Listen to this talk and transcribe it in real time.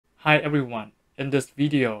Hi everyone, in this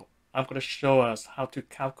video I'm going to show us how to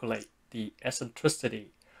calculate the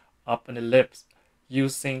eccentricity of an ellipse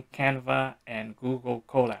using Canva and Google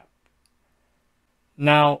Colab.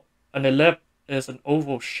 Now an ellipse is an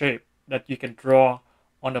oval shape that you can draw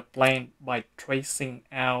on a plane by tracing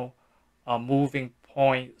out a moving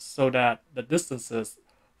point so that the distances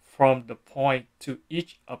from the point to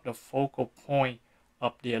each of the focal point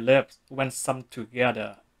of the ellipse when summed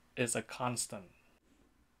together is a constant.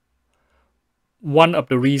 One of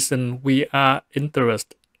the reasons we are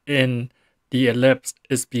interested in the ellipse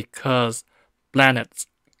is because planets,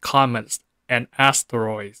 comets, and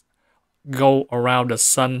asteroids go around the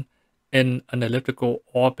sun in an elliptical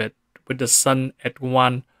orbit with the sun at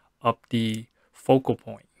one of the focal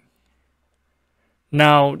point.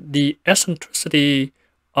 Now, the eccentricity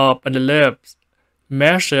of an ellipse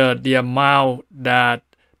measures the amount that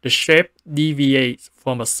the shape deviates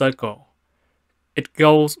from a circle. It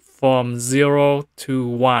goes from 0 to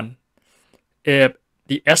 1. If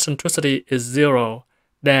the eccentricity is 0,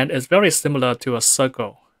 then it's very similar to a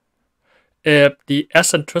circle. If the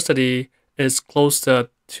eccentricity is closer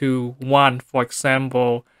to 1, for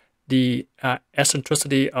example, the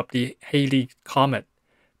eccentricity of the Halley comet,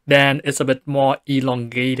 then it's a bit more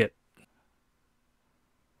elongated.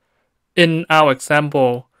 In our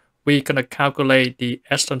example, we're going to calculate the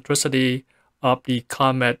eccentricity of the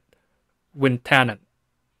comet Wintanen.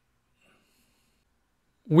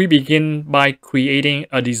 We begin by creating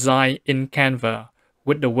a design in Canva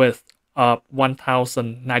with the width of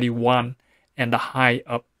 1091 and the height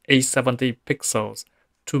of 870 pixels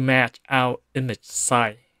to match our image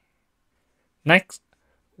size. Next,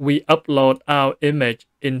 we upload our image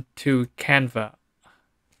into Canva.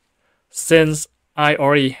 Since I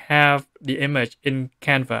already have the image in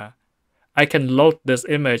Canva, I can load this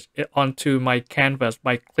image onto my canvas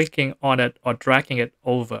by clicking on it or dragging it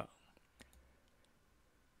over.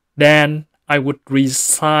 Then I would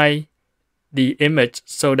resize the image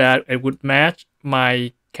so that it would match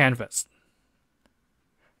my canvas.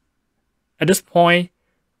 At this point,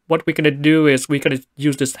 what we're going to do is we're going to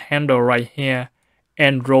use this handle right here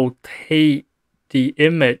and rotate the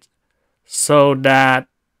image so that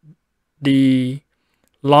the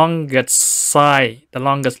longest side, the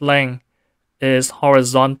longest length, is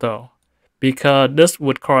horizontal, because this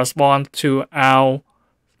would correspond to our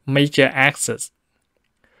major axis.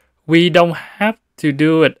 We don't have to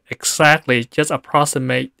do it exactly, just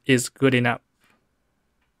approximate is good enough.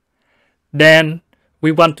 Then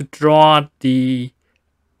we want to draw the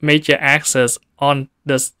major axis on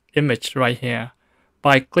this image right here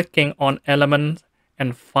by clicking on element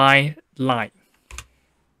and find line.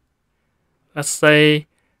 Let's say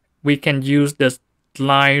we can use this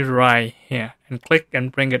line right here and click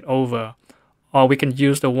and bring it over, or we can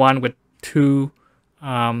use the one with two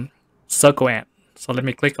circle ends. So let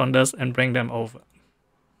me click on this and bring them over,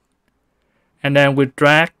 and then we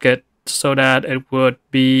drag it so that it would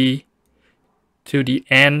be to the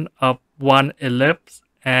end of one ellipse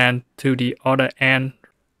and to the other end.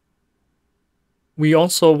 We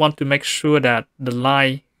also want to make sure that the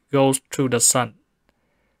line goes through the sun,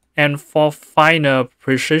 and for finer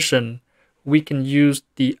precision we can use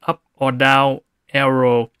the up or down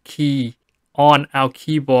arrow key on our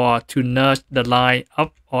keyboard to nudge the line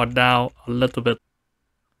up or down a little bit.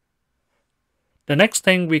 The next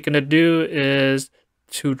thing we're going to do is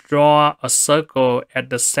to draw a circle at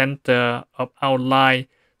the center of our line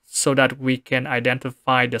so that we can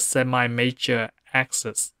identify the semi-major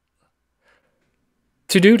axis.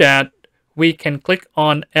 To do that, we can click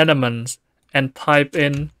on elements and type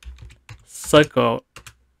in circle.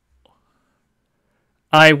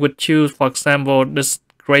 I would choose, for example, this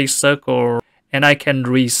gray circle, and I can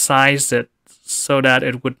resize it so that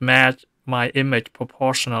it would match my image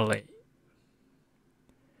proportionally.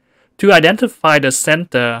 To identify the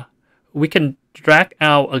center, we can drag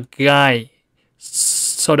out a guide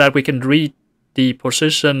so that we can read the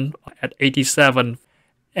position at 87,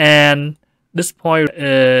 and this point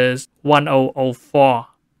is 1004.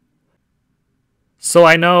 So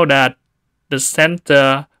I know that the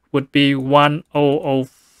center would be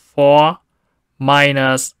 1004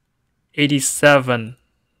 minus 87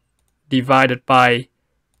 divided by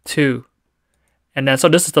 2. And then so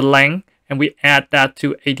this is the length, and we add that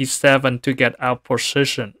to 87 to get our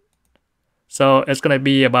position. So it's going to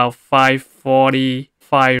be about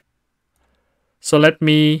 545. So let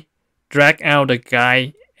me drag out the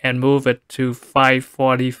guide and move it to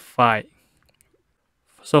 545.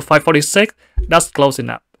 So 546, that's close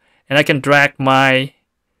enough. And I can drag my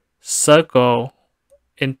circle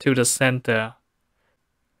into the center.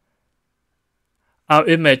 our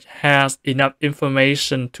image has enough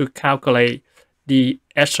information to calculate the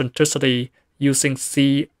eccentricity using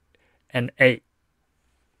C and A.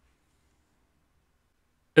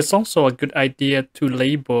 It's also a good idea to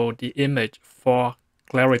label the image for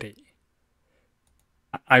clarity.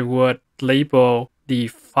 I would label the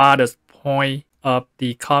farthest point of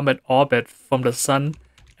the comet orbit from the Sun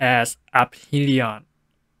as aphelion.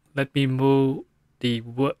 Let me move the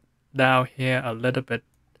word down here a little bit.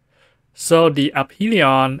 So the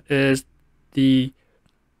aphelion is the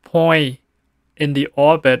point in the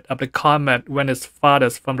orbit of the comet when it's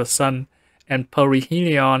farthest from the Sun, and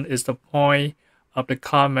perihelion is the point of the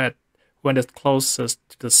comet when it's closest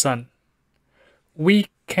to the Sun. We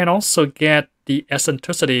can also get the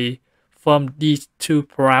eccentricity from these two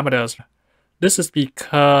parameters. This is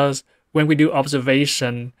because when we do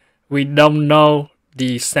observation, we don't know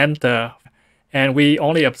the center and we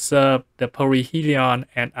only observe the perihelion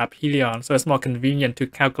and aphelion, so it's more convenient to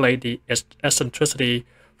calculate the eccentricity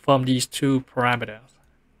from these two parameters.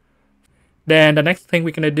 Then the next thing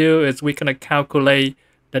we're going to do is we're going to calculate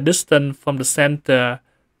the distance from the center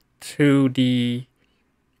to the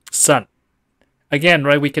Sun. Again,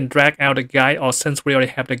 right, we can drag out the guide, or since we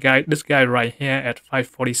already have the guide, this guy right here at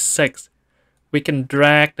 546, we can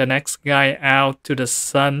drag the next guy out to the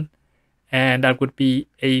Sun, and that would be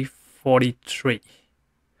A43.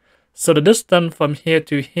 So the distance from here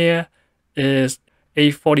to here is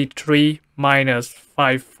A43 minus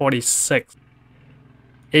 546.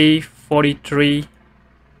 A43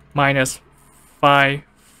 minus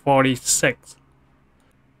 546.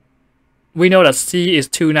 We know that C is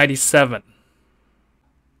 297.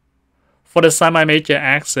 For the semi-major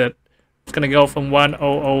axis, it's going to go from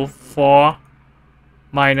 1004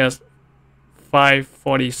 minus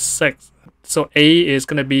 546. So A is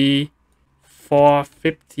going to be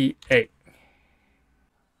 458.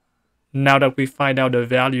 Now that we find out the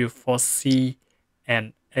value for C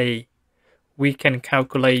and A, we can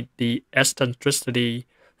calculate the eccentricity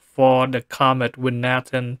for the comet with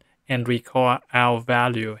Nathan and record our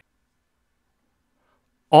value.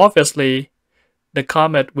 Obviously, the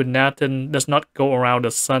comet with Nathan does not go around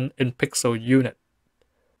the Sun in pixel unit.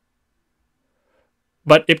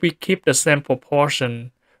 But if we keep the same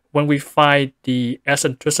proportion, when we find the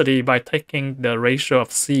eccentricity by taking the ratio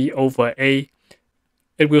of C over A,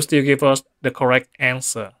 it will still give us the correct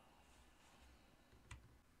answer.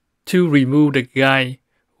 To remove the guide,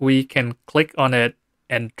 we can click on it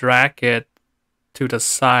and drag it to the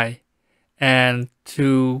side. And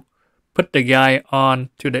to put the guide on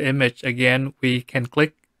to the image again, we can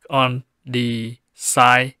click on the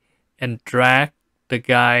side and drag the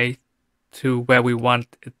guide to where we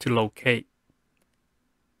want it to locate.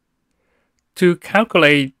 To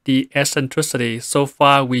calculate the eccentricity, so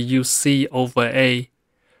far we use C over A,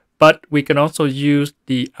 but we can also use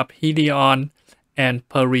the aphelion and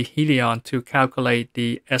perihelion to calculate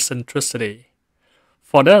the eccentricity.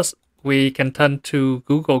 For this, we can turn to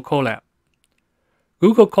Google Colab.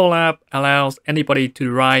 Google Colab allows anybody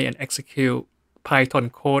to write and execute Python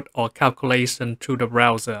code or calculation through the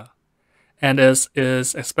browser, and this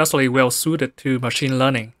is especially well suited to machine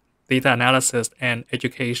learning, data analysis, and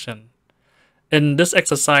education. In this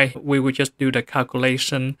exercise, we will just do the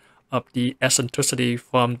calculation of the eccentricity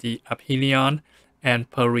from the aphelion and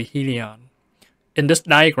perihelion. In this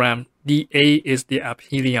diagram, dA is the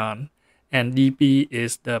aphelion and dB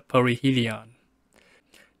is the perihelion.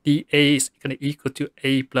 dA is going to equal to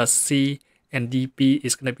A plus C, and dB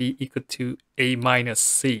is going to be equal to A minus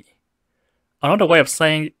C. Another way of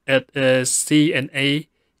saying it is C and A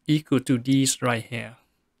equal to these right here.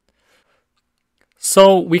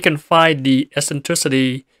 So we can find the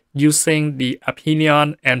eccentricity using the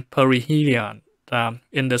aphelion and perihelion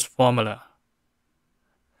in this formula.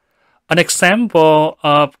 An example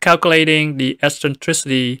of calculating the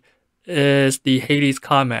eccentricity is the Halley's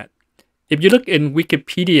Comet. If you look in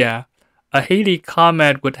Wikipedia, a Halley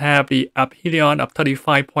comet would have the aphelion of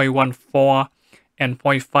 35.14 and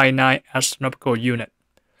 0.59 astronomical unit.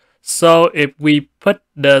 So if we put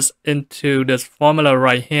this into this formula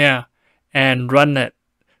right here and run it,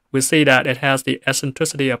 we see that it has the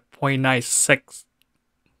eccentricity of 0.96.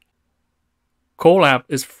 Colab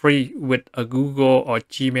is free with a Google or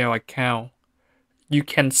Gmail account. You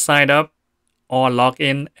can sign up or log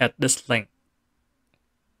in at this link.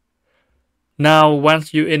 Now,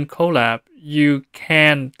 once you're in Colab, you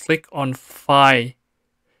can click on File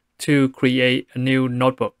to create a new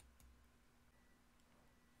notebook.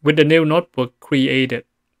 With the new notebook created,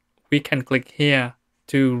 we can click here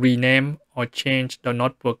to rename or change the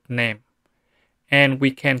notebook name. And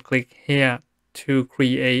we can click here to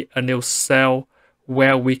create a new cell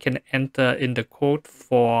where we can enter in the code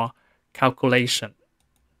for calculation.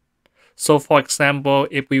 So for example,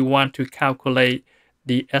 if we want to calculate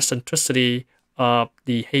the eccentricity of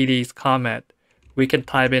the Halley's Comet, we can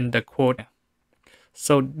type in the code.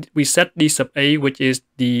 So we set d sub a, which is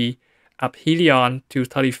the aphelion, to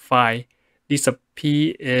 35. D sub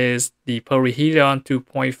p is the perihelion to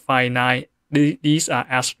 0.59. These are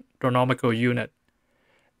astronomical units.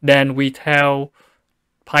 Then we tell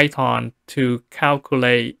Python to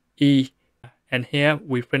calculate E, and here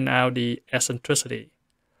we print out the eccentricity.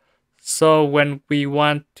 So when we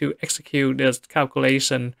want to execute this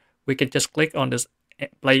calculation, we can just click on this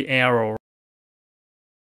play arrow.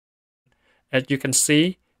 As you can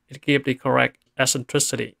see, it gives the correct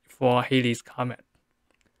eccentricity for Halley's Comet.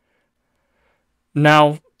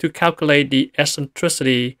 Now, to calculate the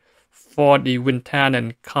eccentricity for the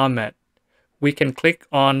Ventanen Comet, we can click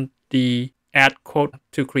on the add code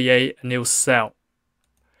to create a new cell.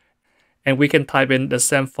 And we can type in the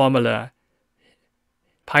same formula.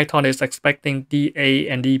 Python is expecting dA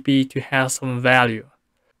and dB to have some value.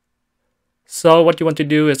 So what you want to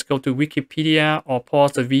do is go to Wikipedia or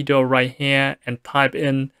pause the video right here and type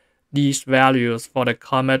in these values for the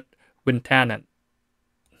Comet Ventanen.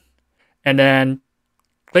 And then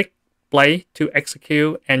click play to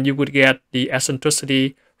execute, and you would get the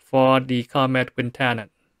eccentricity for the Comet Ventanen.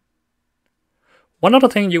 One other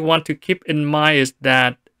thing you want to keep in mind is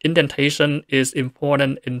that indentation is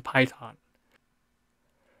important in Python.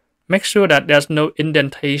 Make sure that there's no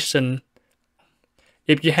indentation.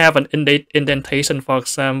 If you have an indentation, for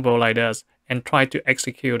example, like this, and try to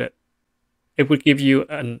execute it, it would give you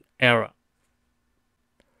an error.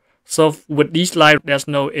 So with this line, there's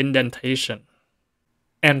no indentation,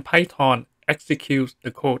 and Python executes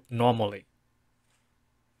the code normally.